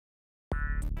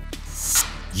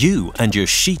You and your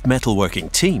sheet metalworking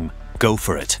team go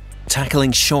for it,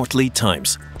 tackling short lead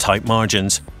times, tight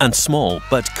margins, and small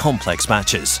but complex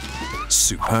batches.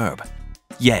 Superb!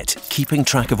 Yet, keeping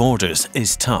track of orders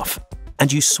is tough,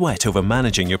 and you sweat over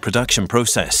managing your production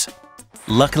process.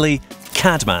 Luckily,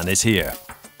 CADMAN is here,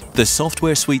 the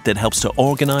software suite that helps to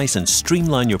organize and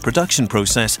streamline your production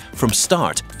process from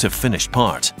start to finished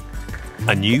part.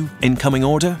 A new incoming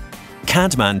order?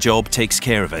 CADMAN Job takes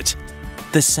care of it.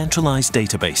 The centralized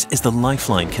database is the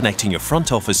lifeline connecting your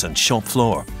front office and shop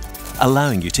floor,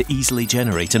 allowing you to easily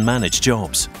generate and manage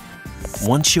jobs.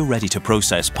 Once you're ready to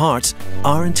process parts,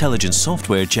 our intelligent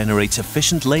software generates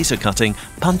efficient laser cutting,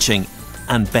 punching,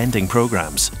 and bending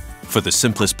programs, for the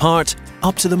simplest part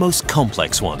up to the most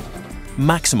complex one,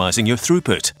 maximizing your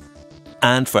throughput.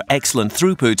 And for excellent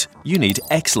throughput, you need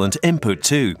excellent input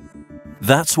too.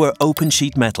 That's where open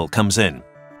sheet metal comes in.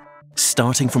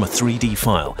 Starting from a 3D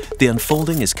file, the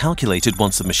unfolding is calculated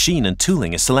once the machine and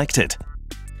tooling is selected.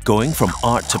 Going from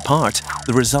art to part,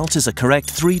 the result is a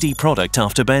correct 3D product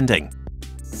after bending.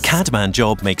 CADMAN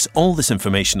Job makes all this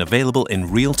information available in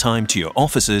real time to your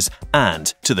offices and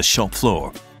to the shop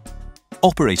floor.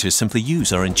 Operators simply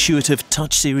use our intuitive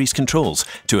touch series controls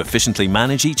to efficiently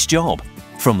manage each job,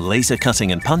 from laser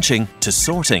cutting and punching to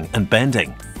sorting and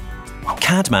bending.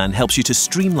 CADMAN helps you to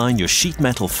streamline your sheet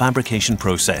metal fabrication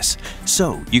process,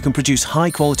 so you can produce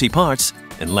high-quality parts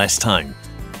in less time.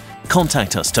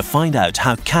 Contact us to find out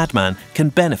how CADMAN can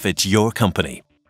benefit your company.